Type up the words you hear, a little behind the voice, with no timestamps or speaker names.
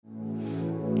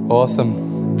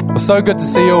Awesome. Well, so good to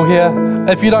see you all here.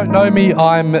 If you don't know me,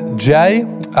 I'm Jay.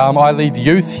 I lead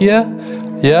youth here.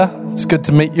 Yeah, it's good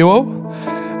to meet you all.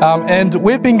 And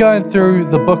we've been going through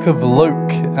the book of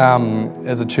Luke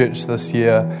as a church this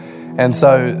year. And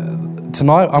so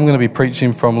tonight I'm going to be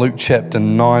preaching from Luke chapter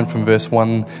 9 from verse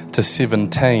 1 to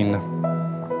 17.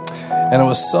 And it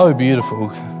was so beautiful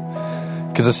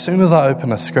because as soon as I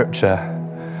opened a scripture,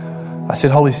 I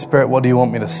said, Holy Spirit, what do you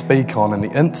want me to speak on? And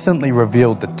he instantly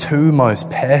revealed the two most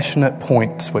passionate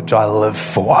points which I live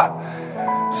for.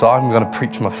 So I'm going to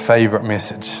preach my favorite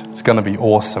message. It's going to be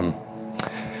awesome.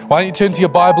 Why don't you turn to your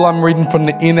Bible? I'm reading from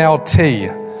the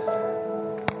NLT.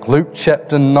 Luke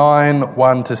chapter 9,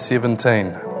 1 to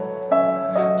 17.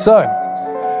 So,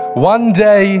 one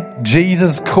day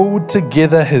Jesus called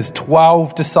together his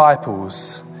 12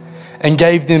 disciples and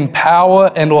gave them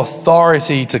power and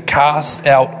authority to cast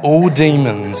out all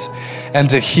demons and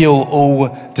to heal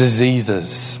all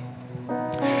diseases.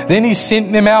 Then he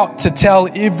sent them out to tell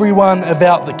everyone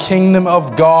about the kingdom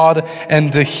of God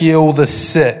and to heal the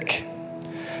sick.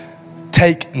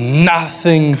 Take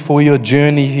nothing for your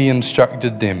journey, he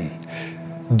instructed them.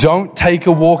 Don't take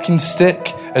a walking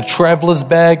stick, a traveler's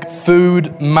bag,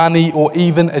 food, money, or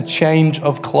even a change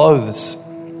of clothes.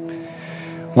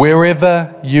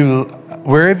 Wherever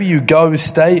you go,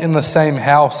 stay in the same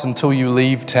house until you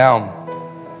leave town.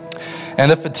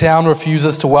 And if a town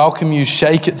refuses to welcome you,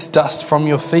 shake its dust from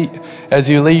your feet as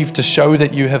you leave to show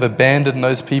that you have abandoned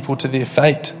those people to their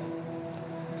fate.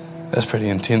 That's pretty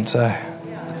intense, eh?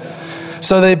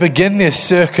 So they begin their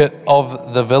circuit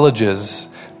of the villages,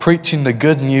 preaching the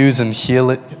good news and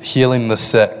healing the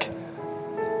sick.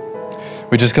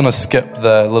 We're just going to skip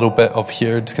the little bit of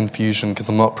Herod's confusion because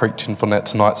I'm not preaching from that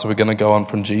tonight, so we're going to go on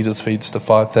from Jesus feeds the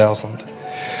 5,000.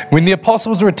 When the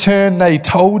apostles returned, they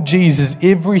told Jesus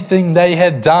everything they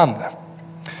had done.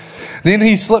 Then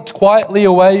he slipped quietly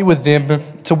away with them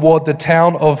toward the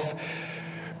town of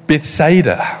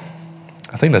Bethsaida.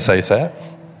 I think that's how you say it.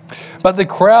 But the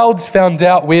crowds found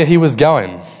out where he was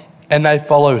going, and they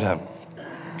followed him.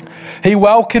 He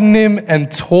welcomed them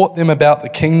and taught them about the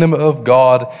kingdom of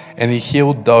God, and he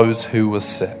healed those who were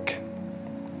sick.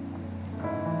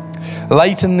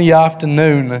 Late in the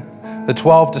afternoon, the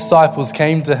 12 disciples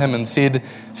came to him and said,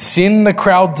 "Send the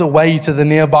crowds away to the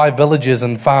nearby villages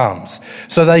and farms,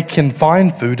 so they can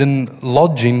find food and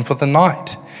lodging for the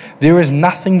night. There is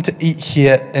nothing to eat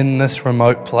here in this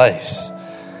remote place."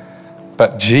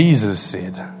 But Jesus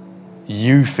said,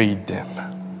 "You feed them."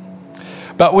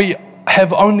 "But we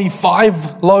have only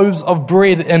 5 loaves of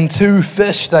bread and 2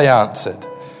 fish," they answered.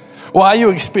 "Well, are you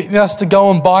expecting us to go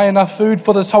and buy enough food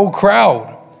for this whole crowd?"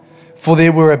 For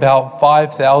there were about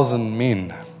 5,000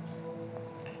 men.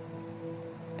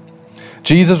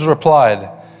 Jesus replied,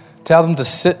 "Tell them to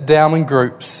sit down in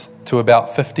groups to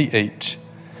about 50 each."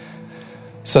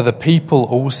 So the people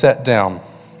all sat down.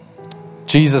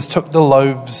 Jesus took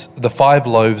the 5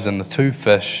 loaves and the 2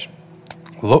 fish,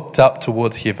 looked up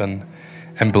toward heaven,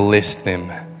 and blessed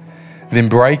them. Then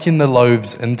breaking the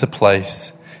loaves into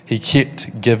place, he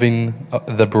kept giving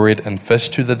the bread and fish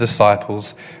to the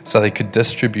disciples so they could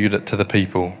distribute it to the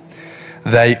people.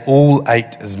 They all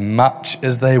ate as much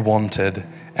as they wanted,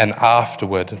 and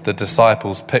afterward the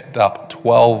disciples picked up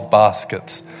 12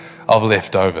 baskets of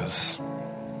leftovers.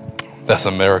 That's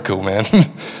a miracle, man.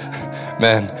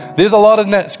 Man, there's a lot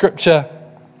in that scripture.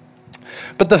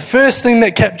 But the first thing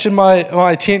that captured my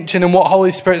attention and what Holy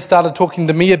Spirit started talking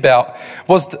to me about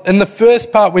was in the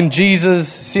first part when Jesus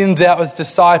sends out his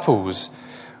disciples.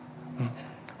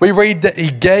 We read that he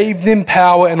gave them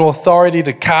power and authority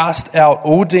to cast out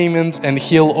all demons and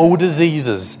heal all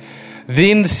diseases,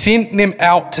 then sent them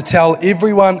out to tell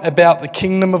everyone about the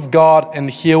kingdom of God and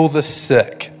heal the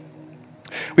sick.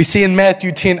 We see in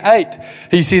Matthew 10:8,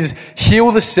 he says,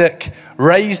 "Heal the sick,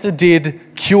 raise the dead,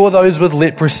 cure those with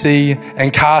leprosy,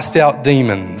 and cast out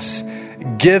demons.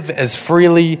 Give as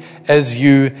freely as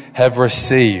you have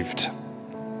received."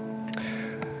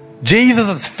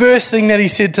 Jesus' first thing that he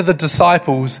said to the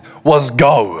disciples was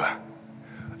go.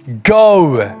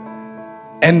 Go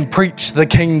and preach the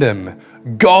kingdom.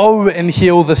 Go and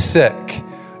heal the sick.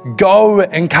 Go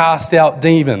and cast out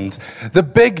demons. The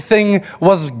big thing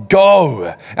was go.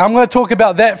 And I'm going to talk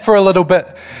about that for a little bit.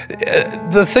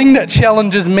 The thing that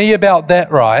challenges me about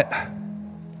that, right,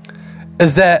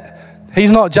 is that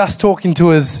he's not just talking to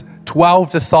his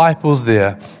 12 disciples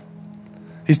there.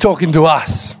 He's talking to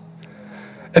us.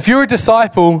 If you're a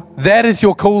disciple, that is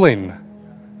your calling.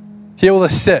 Heal the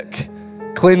sick,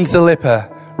 cleanse the leper,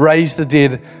 raise the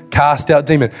dead, cast out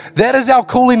demons. That is our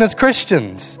calling as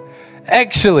Christians.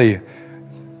 Actually,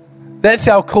 that's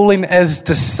our calling as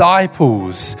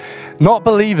disciples. not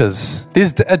believers.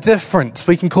 There's a difference.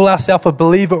 We can call ourselves a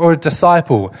believer or a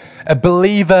disciple. A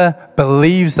believer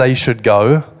believes they should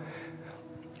go,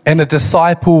 and a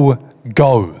disciple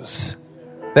goes.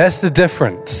 That's the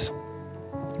difference.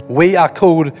 We are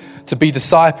called to be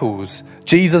disciples.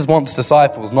 Jesus wants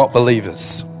disciples, not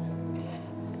believers.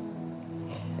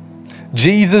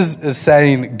 Jesus is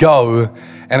saying go,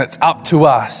 and it's up to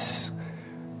us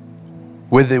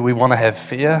whether we want to have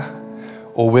fear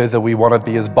or whether we want to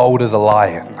be as bold as a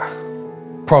lion.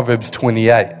 Proverbs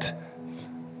 28.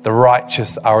 The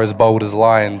righteous are as bold as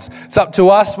lions. It's up to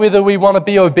us whether we want to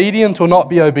be obedient or not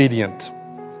be obedient.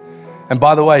 And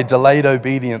by the way, delayed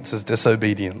obedience is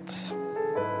disobedience.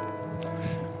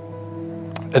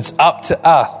 It's up to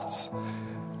us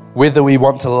whether we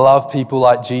want to love people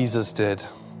like Jesus did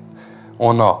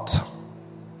or not.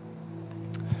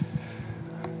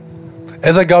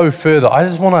 As I go further,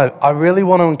 I really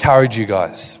want to encourage you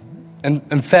guys. And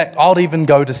in fact, I'll even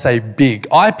go to say big.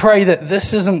 I pray that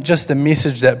this isn't just a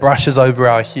message that brushes over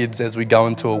our heads as we go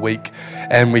into a week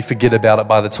and we forget about it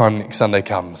by the time next Sunday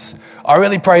comes. I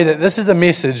really pray that this is a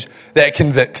message that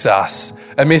convicts us,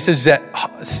 a message that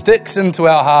sticks into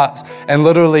our hearts and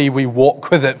literally we walk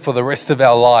with it for the rest of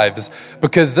our lives,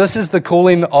 because this is the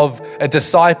calling of a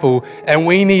disciple and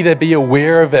we need to be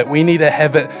aware of it. We need to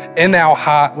have it in our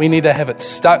heart. We need to have it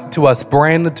stuck to us,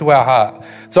 branded to our heart.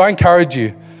 So I encourage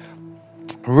you,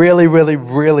 really, really,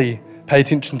 really pay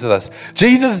attention to this.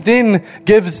 Jesus then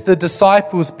gives the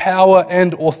disciples power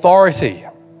and authority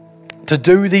to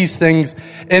do these things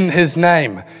in his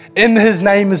name. In his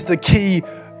name is the key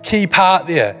part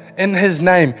there. In his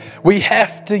name. We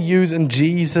have to use in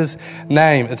Jesus'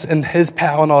 name. It's in his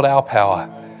power, not our power.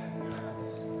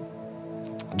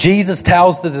 Jesus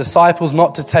tells the disciples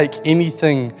not to take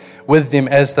anything with them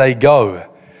as they go.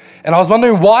 And I was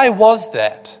wondering, why was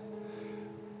that?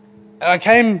 I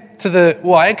came to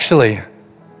actually,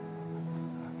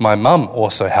 my mum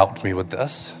also helped me with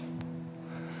this.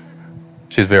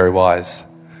 She's very wise.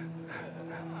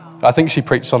 I think she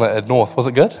preached on it at North. Was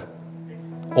it good?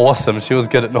 Awesome. She was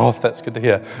good at North. That's good to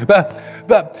hear.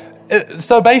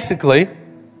 So basically,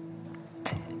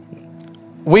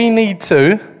 we need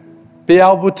to be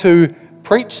able to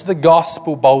preach the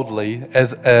gospel boldly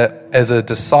as a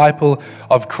disciple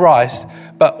of Christ,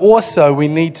 but also we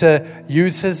need to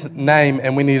use his name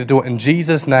and we need to do it in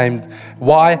Jesus' name.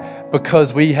 Why?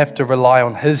 Because we have to rely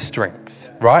on his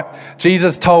strength, right?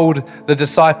 Jesus told the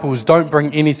disciples, don't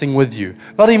bring anything with you.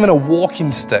 Not even a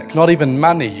walking stick, not even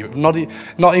money, not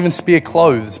even spare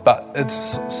clothes, but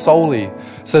it's solely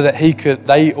so that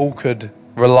they all could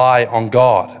rely on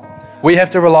God. We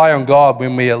have to rely on God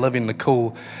when we are living the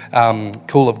call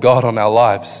of God on our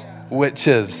lives, which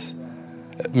is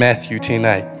Matthew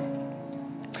 10:8.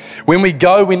 When we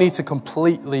go, we need to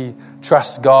completely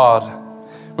trust God.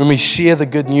 When we share the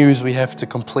good news, we have to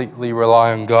completely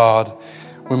rely on God.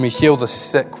 When we heal the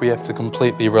sick, we have to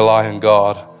completely rely on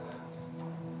God.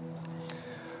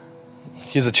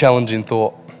 Here's a challenging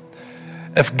thought.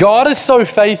 If God is so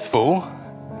faithful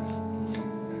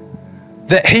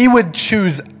that he would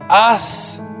choose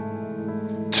us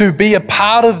to be a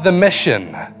part of the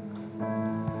mission,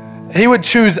 he would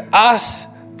choose us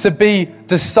to be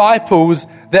disciples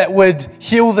that would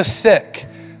heal the sick,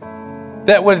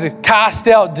 that would cast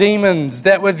out demons,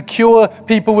 that would cure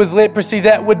people with leprosy,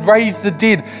 that would raise the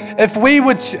dead.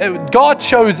 God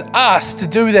chose us to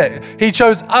do that. He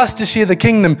chose us to share the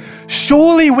kingdom.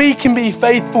 Surely we can be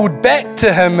faithful back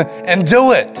to him and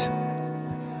do it.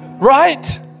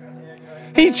 Right?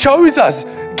 He chose us.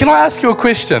 Can I ask you a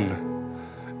question?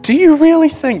 Do you really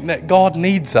think that God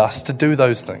needs us to do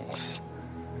those things?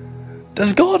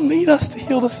 Does God need us to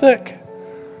heal the sick?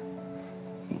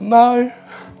 No.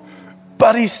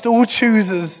 But he still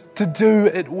chooses to do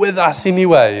it with us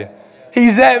anyway.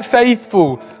 He's that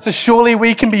faithful. So surely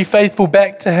we can be faithful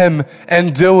back to him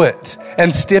and do it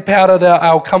and step out of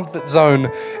our comfort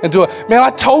zone and do it. Man, I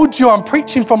told you I'm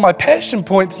preaching from my passion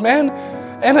points, man.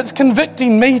 And it's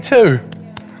convicting me too.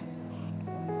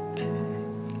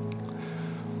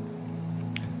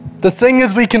 The thing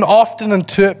is, we can often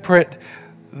interpret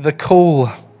the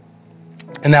call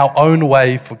in our own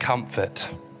way for comfort.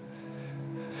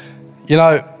 You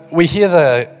know, we hear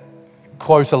the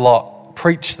quote a lot,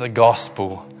 preach the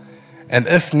gospel, and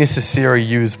if necessary,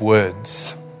 use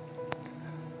words.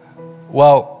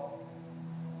 Well,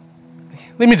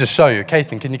 let me just show you.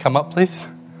 Kathan, can you come up, please?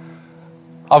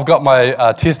 I've got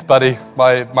my test buddy,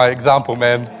 my example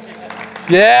man.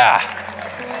 Yeah.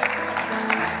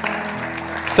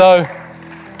 So,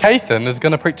 Kathan is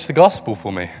going to preach the gospel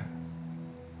for me.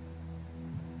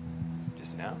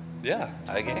 Just now? Yeah.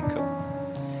 Okay, cool.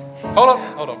 Hold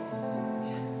on.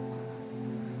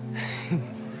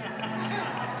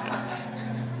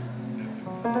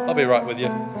 I'll be right with you.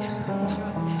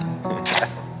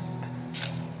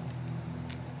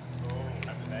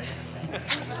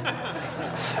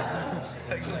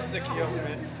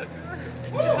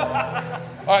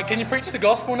 All right, can you preach the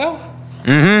gospel now?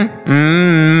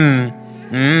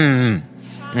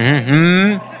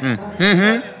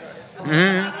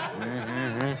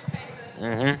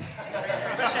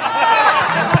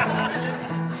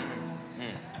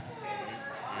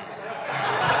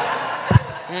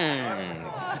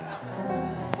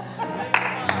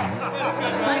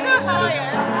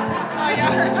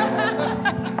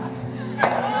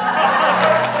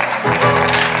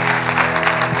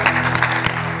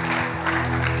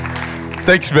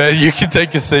 Thanks, man. You can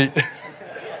take a seat.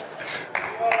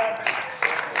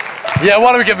 Yeah,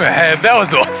 why don't we give him a hand? That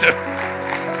was awesome.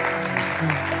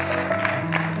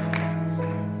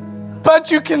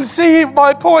 But you can see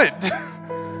my point.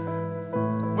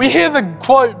 We hear the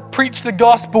quote, preach the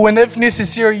gospel, and if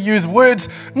necessary, use words.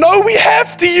 No, we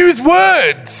have to use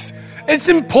words. It's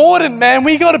important, man.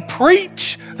 We got to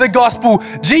preach the gospel.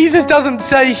 Jesus doesn't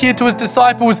say here to his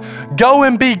disciples, go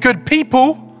and be good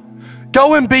people.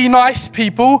 Go and be nice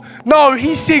people. No,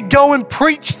 he said go and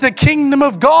preach the kingdom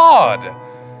of God.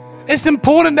 It's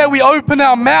important that we open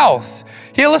our mouth.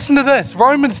 Here, listen to this.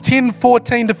 Romans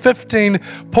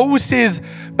 10:14-15, Paul says,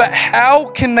 but how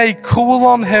can they call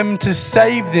on him to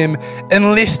save them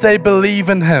unless they believe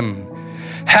in him?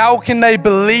 How can they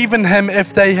believe in him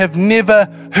if they have never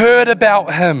heard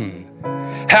about him?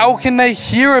 How can they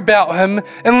hear about him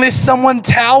unless someone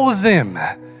tells them?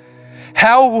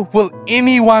 How will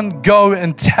anyone go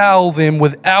and tell them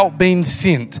without being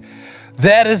sent?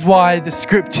 That is why the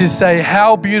scriptures say,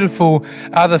 how beautiful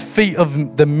are the feet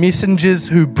of the messengers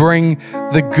who bring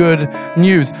the good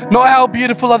news. Not how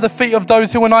beautiful are the feet of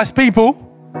those who are nice people.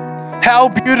 How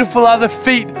beautiful are the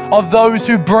feet of those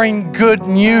who bring good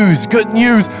news,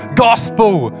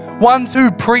 gospel, ones who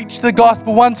preach the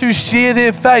gospel, ones who share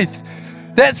their faith.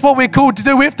 That's what we're called to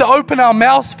do. We have to open our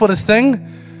mouths for this thing.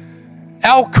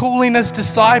 Our calling as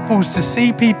disciples to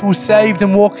see people saved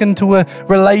and walk into a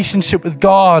relationship with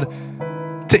God,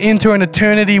 to enter an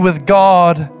eternity with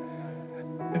God,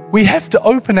 we have to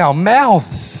open our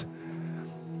mouths.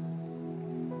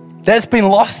 That's been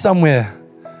lost somewhere.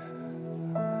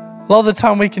 A lot of the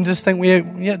time we can just think,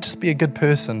 just be a good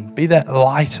person, be that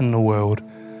light in the world.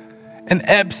 And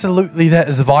absolutely that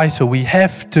is vital. We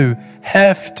have to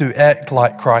act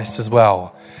like Christ as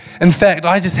well. In fact,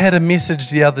 I just had a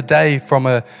message the other day from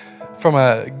a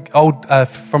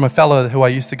fellow who I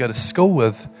used to go to school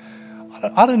with.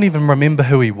 I don't even remember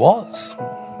who he was.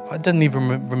 I didn't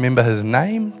even remember his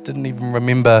name. Didn't even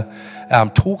remember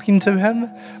talking to him.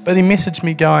 But he messaged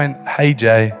me going, "Hey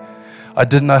Jay, I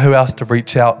didn't know who else to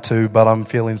reach out to, but I'm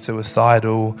feeling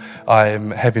suicidal.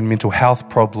 I'm having mental health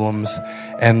problems,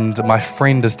 and my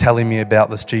friend is telling me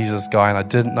about this Jesus guy, and I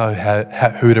didn't know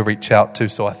who to reach out to,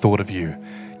 so I thought of you.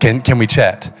 Can we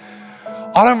chat?"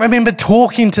 I don't remember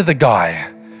talking to the guy,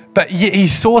 but yet he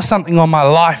saw something on my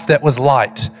life that was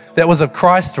light, that was of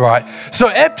Christ, right? So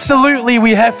absolutely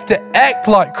we have to act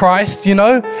like Christ,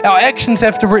 Our actions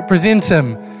have to represent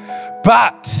him.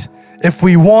 But if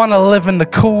we want to live in the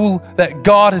call that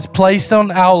God has placed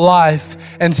on our life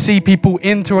and see people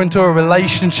enter into a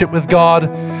relationship with God,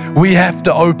 we have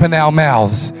to open our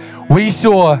mouths. We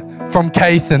saw from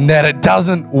Kathan that it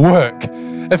doesn't work.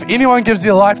 If anyone gives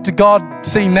their life to God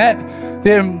seeing that,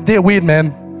 they're weird,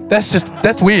 man.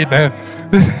 That's weird, man.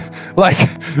 Like,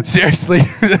 seriously.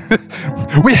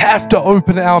 We have to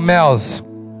open our mouths.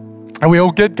 Are we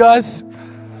all good, guys?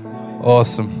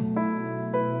 Awesome.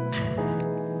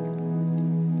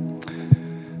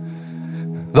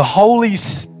 The Holy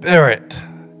Spirit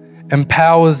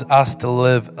empowers us to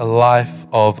live a life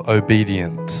of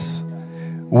obedience.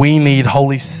 We need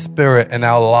Holy Spirit in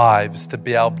our lives to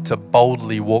be able to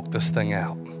boldly walk this thing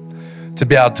out, to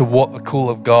be able to walk the call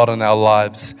of God in our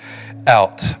lives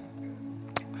out.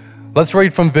 Let's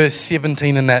read from verse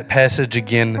 17 in that passage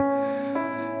again.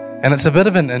 And it's a bit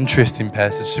of an interesting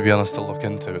passage, to be honest, to look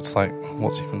into. It's like,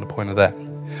 what's even the point of that?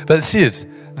 But it says,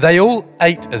 they all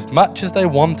ate as much as they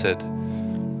wanted,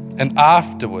 and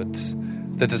afterwards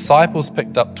the disciples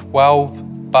picked up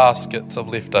 12 baskets of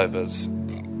leftovers.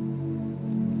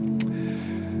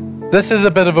 This is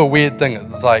a bit of a weird thing.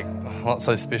 It's like, what's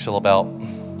so special about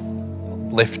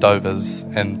leftovers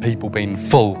and people being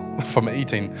full from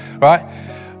eating, right?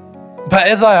 But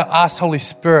as I asked Holy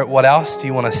Spirit, what else do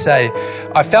you want to say?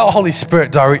 I felt Holy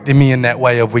Spirit directing me in that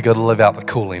way of we got to live out the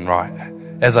calling, right?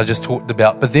 As I just talked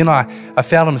about. But then I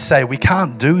found him say, we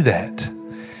can't do that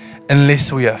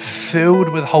unless we are filled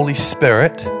with Holy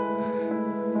Spirit.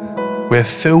 We're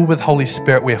filled with Holy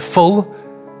Spirit. We're full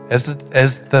as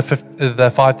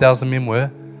the 5,000 men were.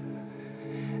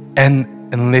 And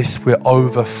unless we're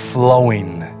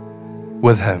overflowing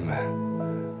with him,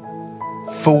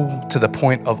 full to the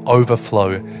point of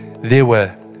overflow, there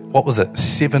were,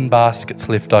 7 baskets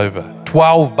left over,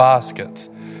 12 baskets,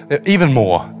 even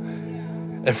more.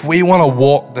 If we want to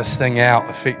walk this thing out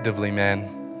effectively,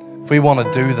 man, if we want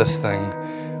to do this thing,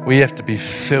 we have to be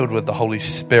filled with the Holy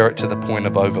Spirit to the point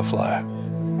of overflow.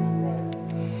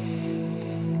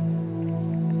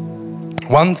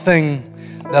 One thing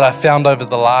that I found over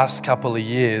the last couple of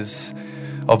years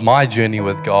of my journey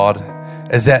with God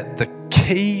is that the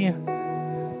key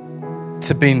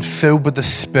to being filled with the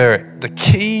Spirit, the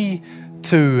key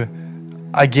to,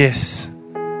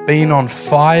 being on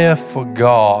fire for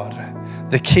God,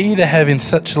 the key to having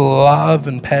such love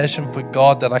and passion for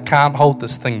God that I can't hold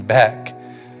this thing back.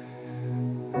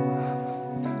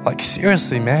 Like,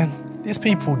 seriously, man, there's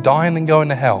people dying and going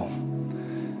to hell.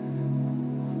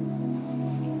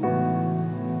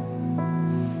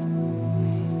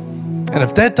 And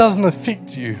if that doesn't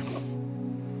affect you,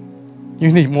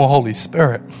 you need more Holy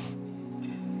Spirit.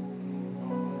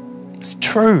 It's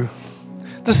true.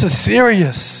 This is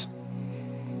serious.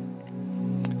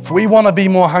 If we want to be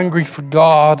more hungry for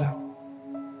God,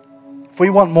 if we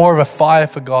want more of a fire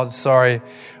for God,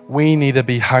 we need to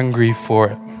be hungry for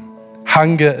it.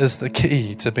 Hunger is the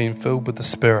key to being filled with the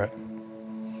Spirit.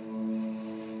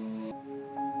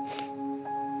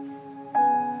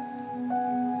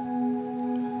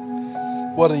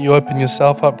 Why don't you open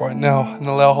yourself up right now and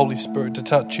allow Holy Spirit to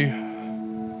touch you?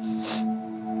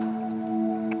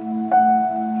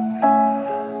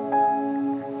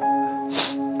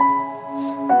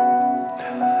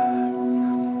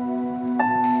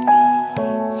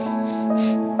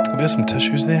 There's some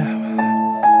tissues there.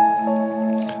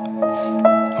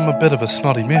 I'm a bit of a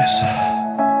snotty mess.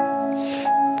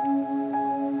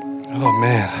 Oh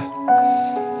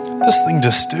man, this thing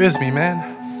just stirs me, man.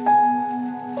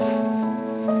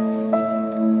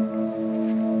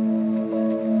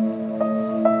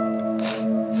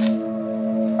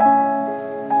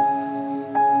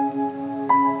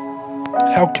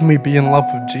 How can we be in love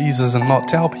with Jesus and not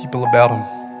tell people about him?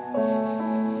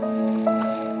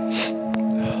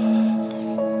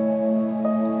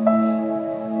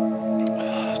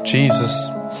 Jesus,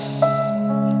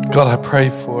 God, I pray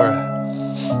for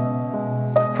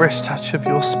a fresh touch of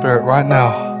your Spirit right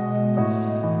now.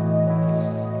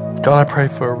 God, I pray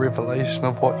for a revelation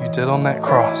of what you did on that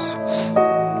cross.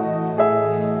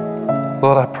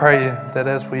 Lord, I pray that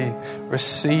as we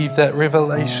receive that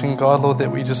revelation, God, Lord, that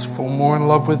we just fall more in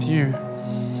love with you.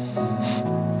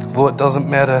 Lord, it doesn't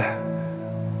matter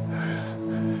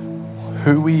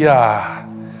who we are.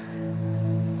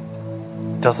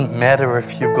 Doesn't matter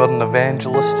if you've got an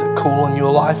evangelistic call in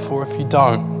your life or if you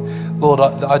don't. Lord,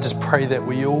 I just pray that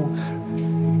we all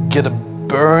get a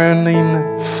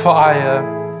burning fire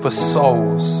for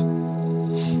souls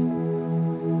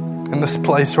in this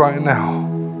place right now.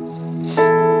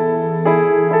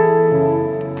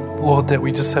 Lord, that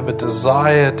we just have a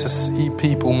desire to see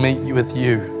people meet you with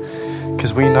you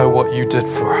because we know what you did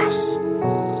for us.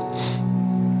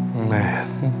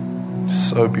 Man,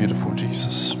 so beautiful,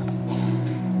 Jesus.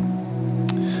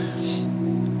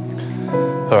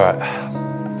 All right,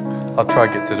 I'll try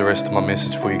to get through the rest of my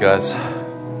message for you guys.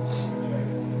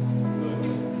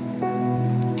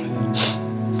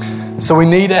 So we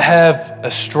need to have a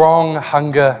strong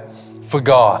hunger for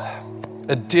God,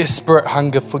 a desperate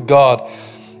hunger for God.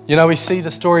 You know, we see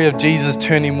the story of Jesus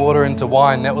turning water into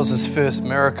wine. That was his first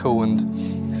miracle. And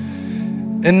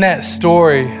in that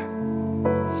story,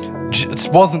 it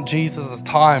wasn't Jesus'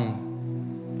 time.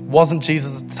 It wasn't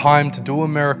Jesus' time to do a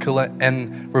miracle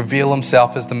and reveal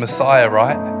himself as the Messiah,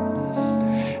 right?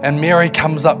 And Mary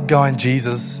comes up going,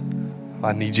 Jesus,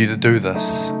 I need you to do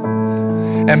this.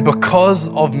 And because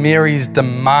of Mary's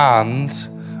demand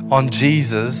on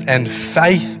Jesus and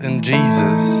faith in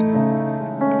Jesus,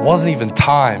 it wasn't even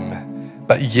time,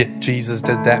 but yet Jesus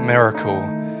did that miracle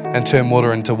and turned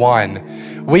water into wine.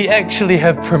 We actually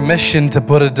have permission to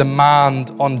put a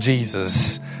demand on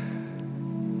Jesus.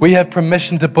 We have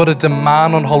permission to put a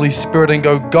demand on Holy Spirit and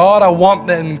go, God, I want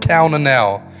that encounter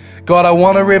now. God, I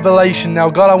want a revelation now.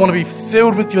 God, I want to be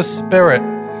filled with your Spirit.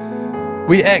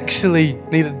 We actually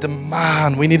need a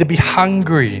demand. We need to be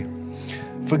hungry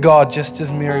for God just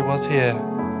as Mary was here.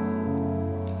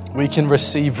 We can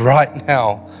receive right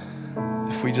now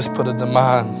if we just put a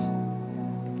demand.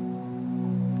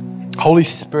 Holy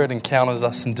Spirit encounters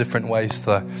us in different ways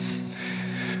though.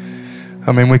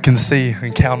 I mean, we can see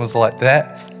encounters like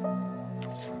that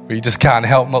where you just can't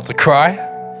help not to cry.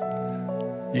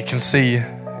 You can see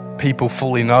people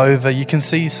falling over. You can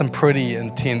see some pretty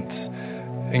intense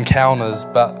encounters,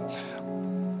 but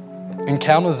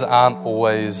encounters aren't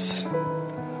always,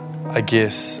 I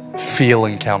guess, feel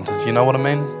encounters. You know what I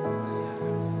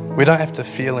mean? We don't have to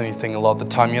feel anything a lot of the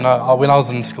time. You know, when I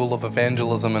was in School of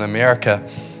Evangelism in America,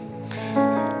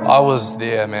 I was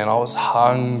there, man. I was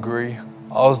hungry.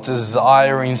 I was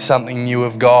desiring something new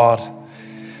of God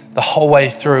the whole way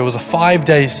through. It was a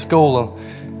 5-day school,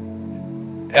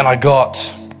 and I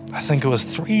think it was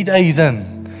 3 days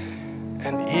in,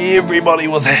 and everybody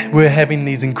were having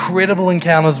these incredible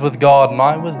encounters with God, and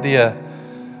I was there,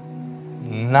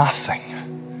 nothing.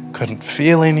 Couldn't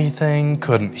feel anything,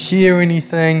 couldn't hear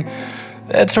anything.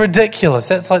 That's ridiculous.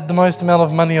 That's like the most amount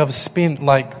of money I've spent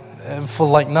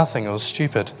for nothing. It was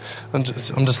stupid. I'm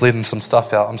just letting some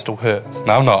stuff out. I'm still hurt.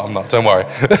 No, I'm not. Don't worry.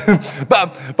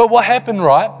 But what happened,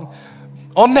 right?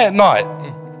 On that night,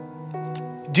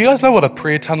 do you guys know what a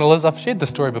prayer tunnel is? I've shared this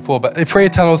story before, but a prayer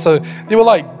tunnel, so there were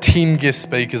like 10 guest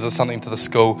speakers or something to the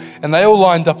school, and they all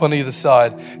lined up on either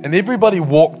side, and everybody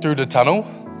walked through the tunnel,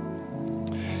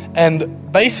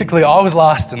 and basically I was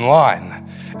last in line.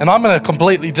 And I'm in a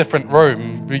completely different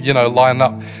room, lined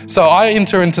up. So I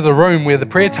enter into the room where the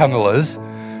prayer tunnel is,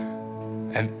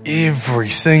 and every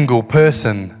single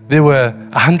person, there were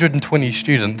 120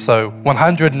 students, so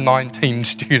 119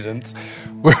 students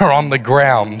were on the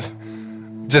ground.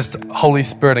 Just Holy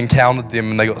Spirit encountered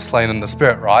them and they got slain in the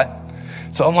Spirit, right?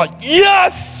 So I'm like,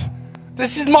 yes,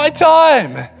 this is my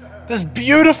time. This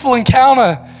beautiful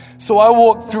encounter. So I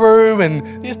walk through,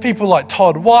 and there's people like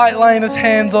Todd White laying his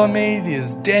hands on me.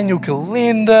 There's Daniel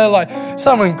Kalenda,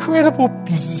 some incredible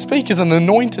speakers and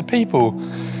anointed people.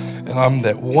 And I'm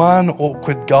that one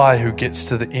awkward guy who gets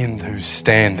to the end who's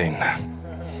standing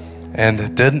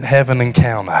and didn't have an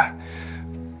encounter.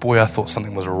 Boy, I thought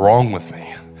something was wrong with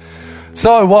me.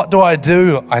 So what do?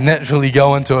 I naturally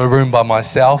go into a room by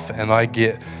myself, and I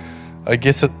get,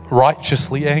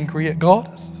 righteously angry at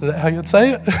God. Is that how you'd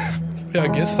say it? Yeah, I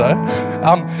guess so.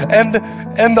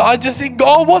 And I just think,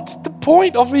 God, what's the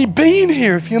point of me being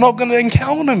here if you're not going to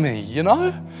encounter me, And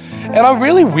I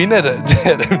really went at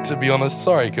it, to be honest.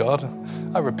 Sorry, God.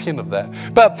 I repent of that.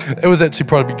 But it was actually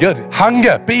probably good.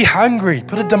 Hunger. Be hungry.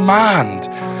 Put a demand.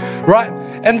 Right?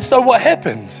 And so what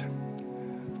happened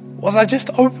was I just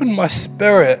opened my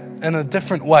spirit in a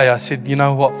different way. I said, you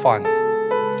know what, fine.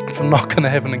 If I'm not going to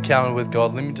have an encounter with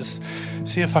God, let me just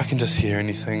see if I can just hear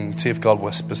anything, see if God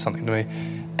whispers something to me.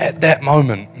 At that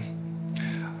moment,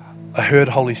 I heard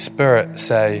Holy Spirit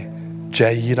say,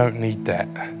 Jay, you don't need that.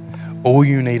 All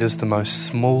you need is the most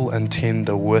small and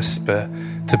tender whisper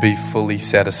to be fully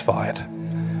satisfied.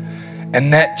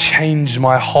 And that changed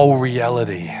my whole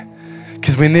reality.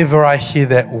 Because whenever I hear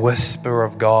that whisper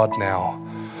of God now,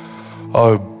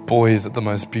 oh boy, is it the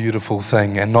most beautiful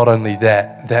thing. And not only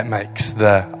that, that makes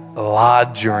the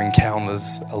larger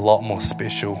encounters a lot more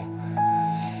special.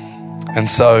 And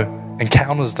so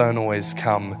encounters don't always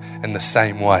come in the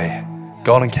same way.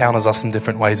 God encounters us in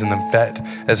different ways, and in fact,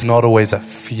 it's not always a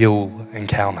feel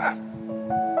encounter.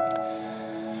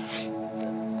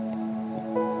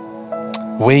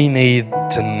 We need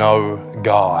to know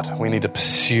God. We need to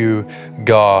pursue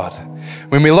God.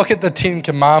 When we look at the 10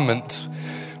 Commandments,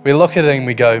 we look at it and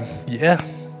we go, yep,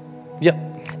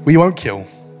 we won't kill.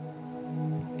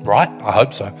 Right? I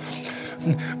hope so.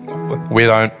 We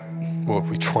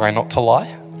try not to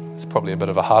lie. It's probably a bit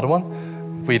of a harder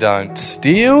one. We don't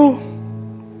steal.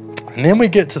 And then we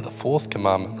get to the 4th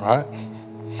commandment, right?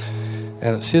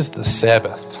 And it says the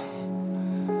Sabbath.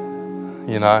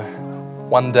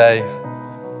 One day,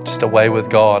 just away with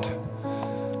God.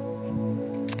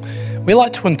 We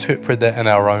like to interpret that in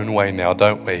our own way now,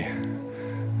 don't we?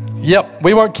 Yep,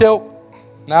 we won't kill.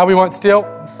 No, we won't steal.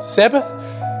 Sabbath?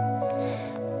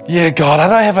 Yeah, God, I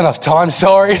don't have enough time,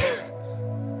 sorry.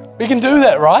 We can do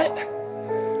that, right?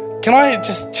 Can I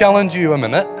just challenge you a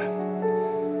minute?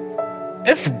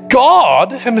 If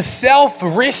God himself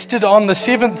rested on the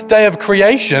 7th day of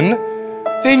creation,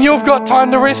 then you've got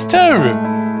time to rest too.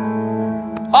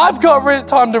 I've got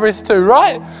time to rest too,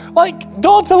 right? Like,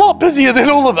 God's a lot busier than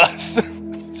all of us.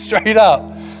 Straight up.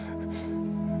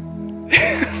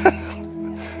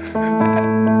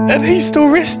 And he still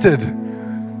rested.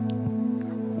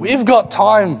 We've got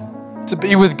time to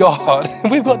be with God.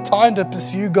 We've got time to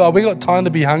pursue God. We've got time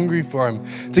to be hungry for him,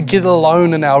 to get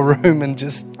alone in our room and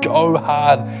just go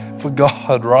hard for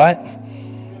God, right?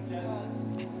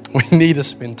 We need to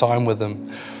spend time with him.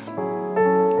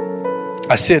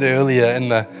 I said earlier, in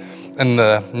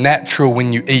the natural,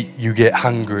 when you eat, you get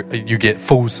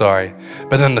full.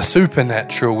 But in the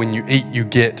supernatural, when you eat, you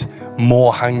get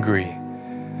more hungry.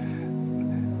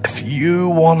 If if you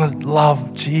want to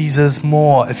love Jesus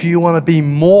more, if you want to be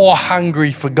more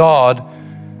hungry for God,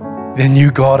 then you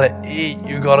gotta eat.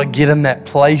 You gotta get in that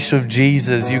place with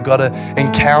Jesus. You gotta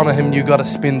encounter him. You gotta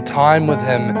spend time with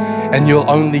him, and you'll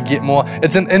only get more.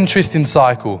 It's an interesting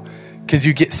cycle because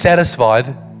you get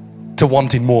satisfied to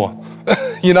wanting more,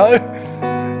 you know?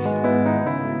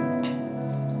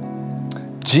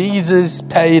 Jesus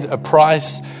paid a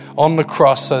price on the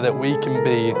cross so that we can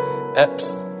be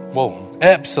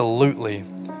absolutely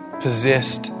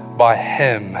possessed by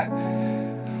him.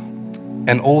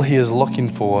 And all he is looking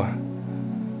for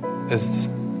is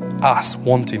us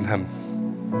wanting him,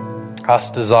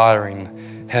 us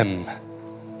desiring him.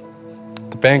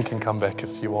 The band can come back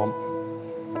if you want.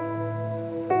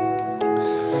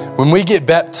 When we get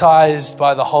baptized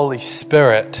by the Holy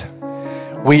Spirit,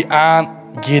 we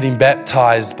aren't getting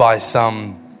baptized by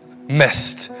some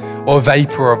mist or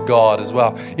vapor of God as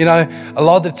well. You know, a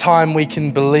lot of the time we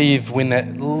can believe when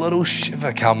that little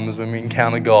shiver comes when we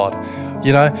encounter God.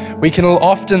 You know, we can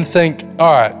often think,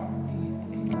 all right,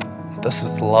 this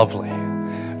is lovely.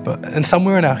 And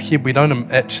somewhere in our head, we don't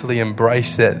actually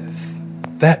embrace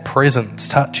that presence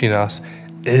touching us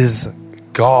is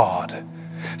God.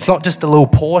 It's not just a little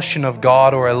portion of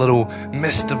God or a little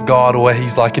mist of God, or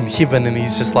he's like in heaven and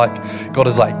he's just like, got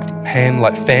his like hand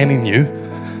like fanning you.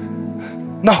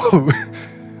 No,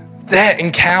 that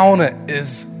encounter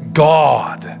is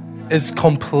God, is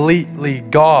completely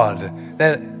God.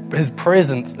 That his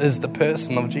presence is the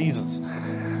person of Jesus.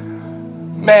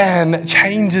 Man, it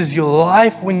changes your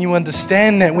life when you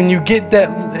understand that, when you get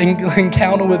that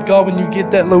encounter with God, when you get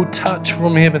that little touch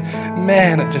from heaven.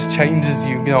 Man, it just changes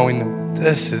you going,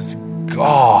 this is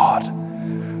God.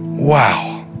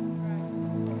 Wow.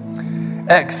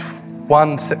 Acts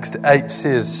 1:6-8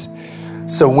 says,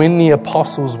 so when the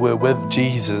apostles were with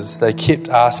Jesus, they kept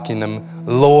asking him,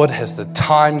 Lord, has the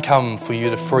time come for you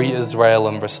to free Israel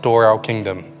and restore our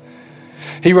kingdom?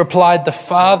 He replied, the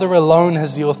Father alone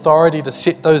has the authority to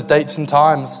set those dates and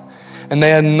times, and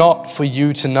they are not for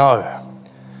you to know.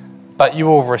 But you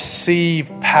will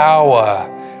receive power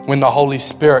when the Holy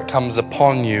Spirit comes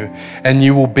upon you, and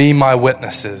you will be my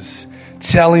witnesses,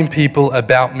 telling people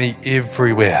about me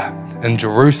everywhere, in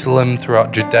Jerusalem,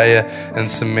 throughout Judea and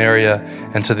Samaria,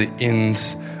 and to the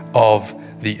ends of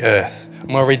the earth. I'm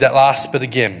going to read that last bit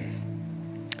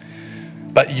again.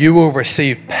 But you will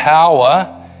receive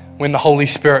power when the Holy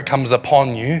Spirit comes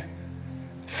upon you,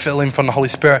 filling from the Holy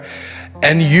Spirit,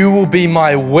 and you will be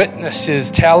my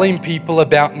witnesses, telling people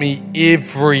about me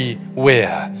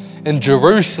everywhere, in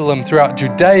Jerusalem, throughout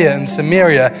Judea and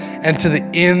Samaria, and to the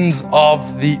ends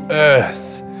of the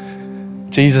earth.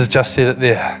 Jesus just said it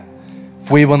there. If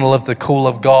we want to live the call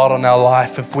of God on our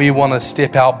life, if we want to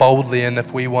step out boldly, and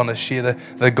if we want to share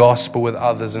the gospel with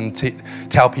others and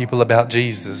tell people about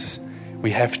Jesus,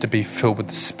 we have to be filled with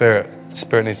the Spirit. The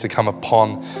Spirit needs to come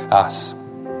upon us.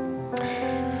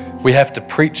 We have to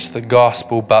preach the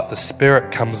gospel, but the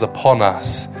Spirit comes upon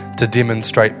us to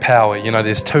demonstrate power. You know,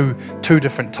 there's two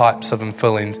different types of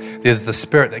infillings. There's the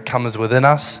Spirit that comes within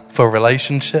us for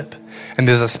relationship, and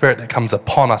there's a Spirit that comes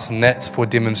upon us, and that's for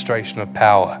demonstration of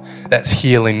power. That's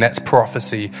healing, that's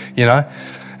prophecy, you know.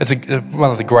 It's one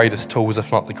of the greatest tools,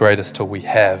 if not the greatest tool we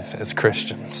have as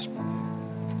Christians.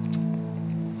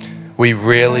 We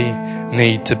really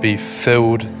need to be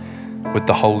filled with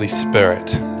the Holy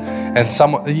Spirit. And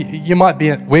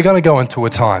we're going to go into a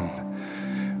time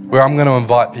where I'm going to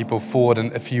invite people forward,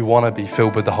 and if you want to be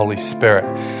filled with the Holy Spirit.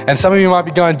 And some of you might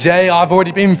be going, Jay, I've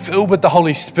already been filled with the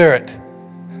Holy Spirit.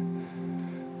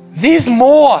 There's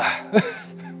more.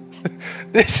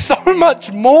 There's so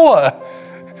much more.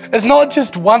 It's not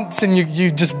just once and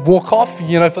you just walk off,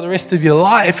 you know, for the rest of your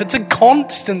life. It's a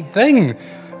constant thing.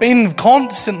 Being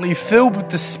constantly filled with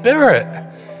the Spirit.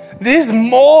 There's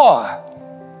more.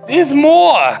 There's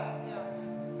more.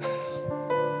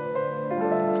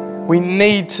 We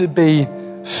need to be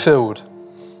filled.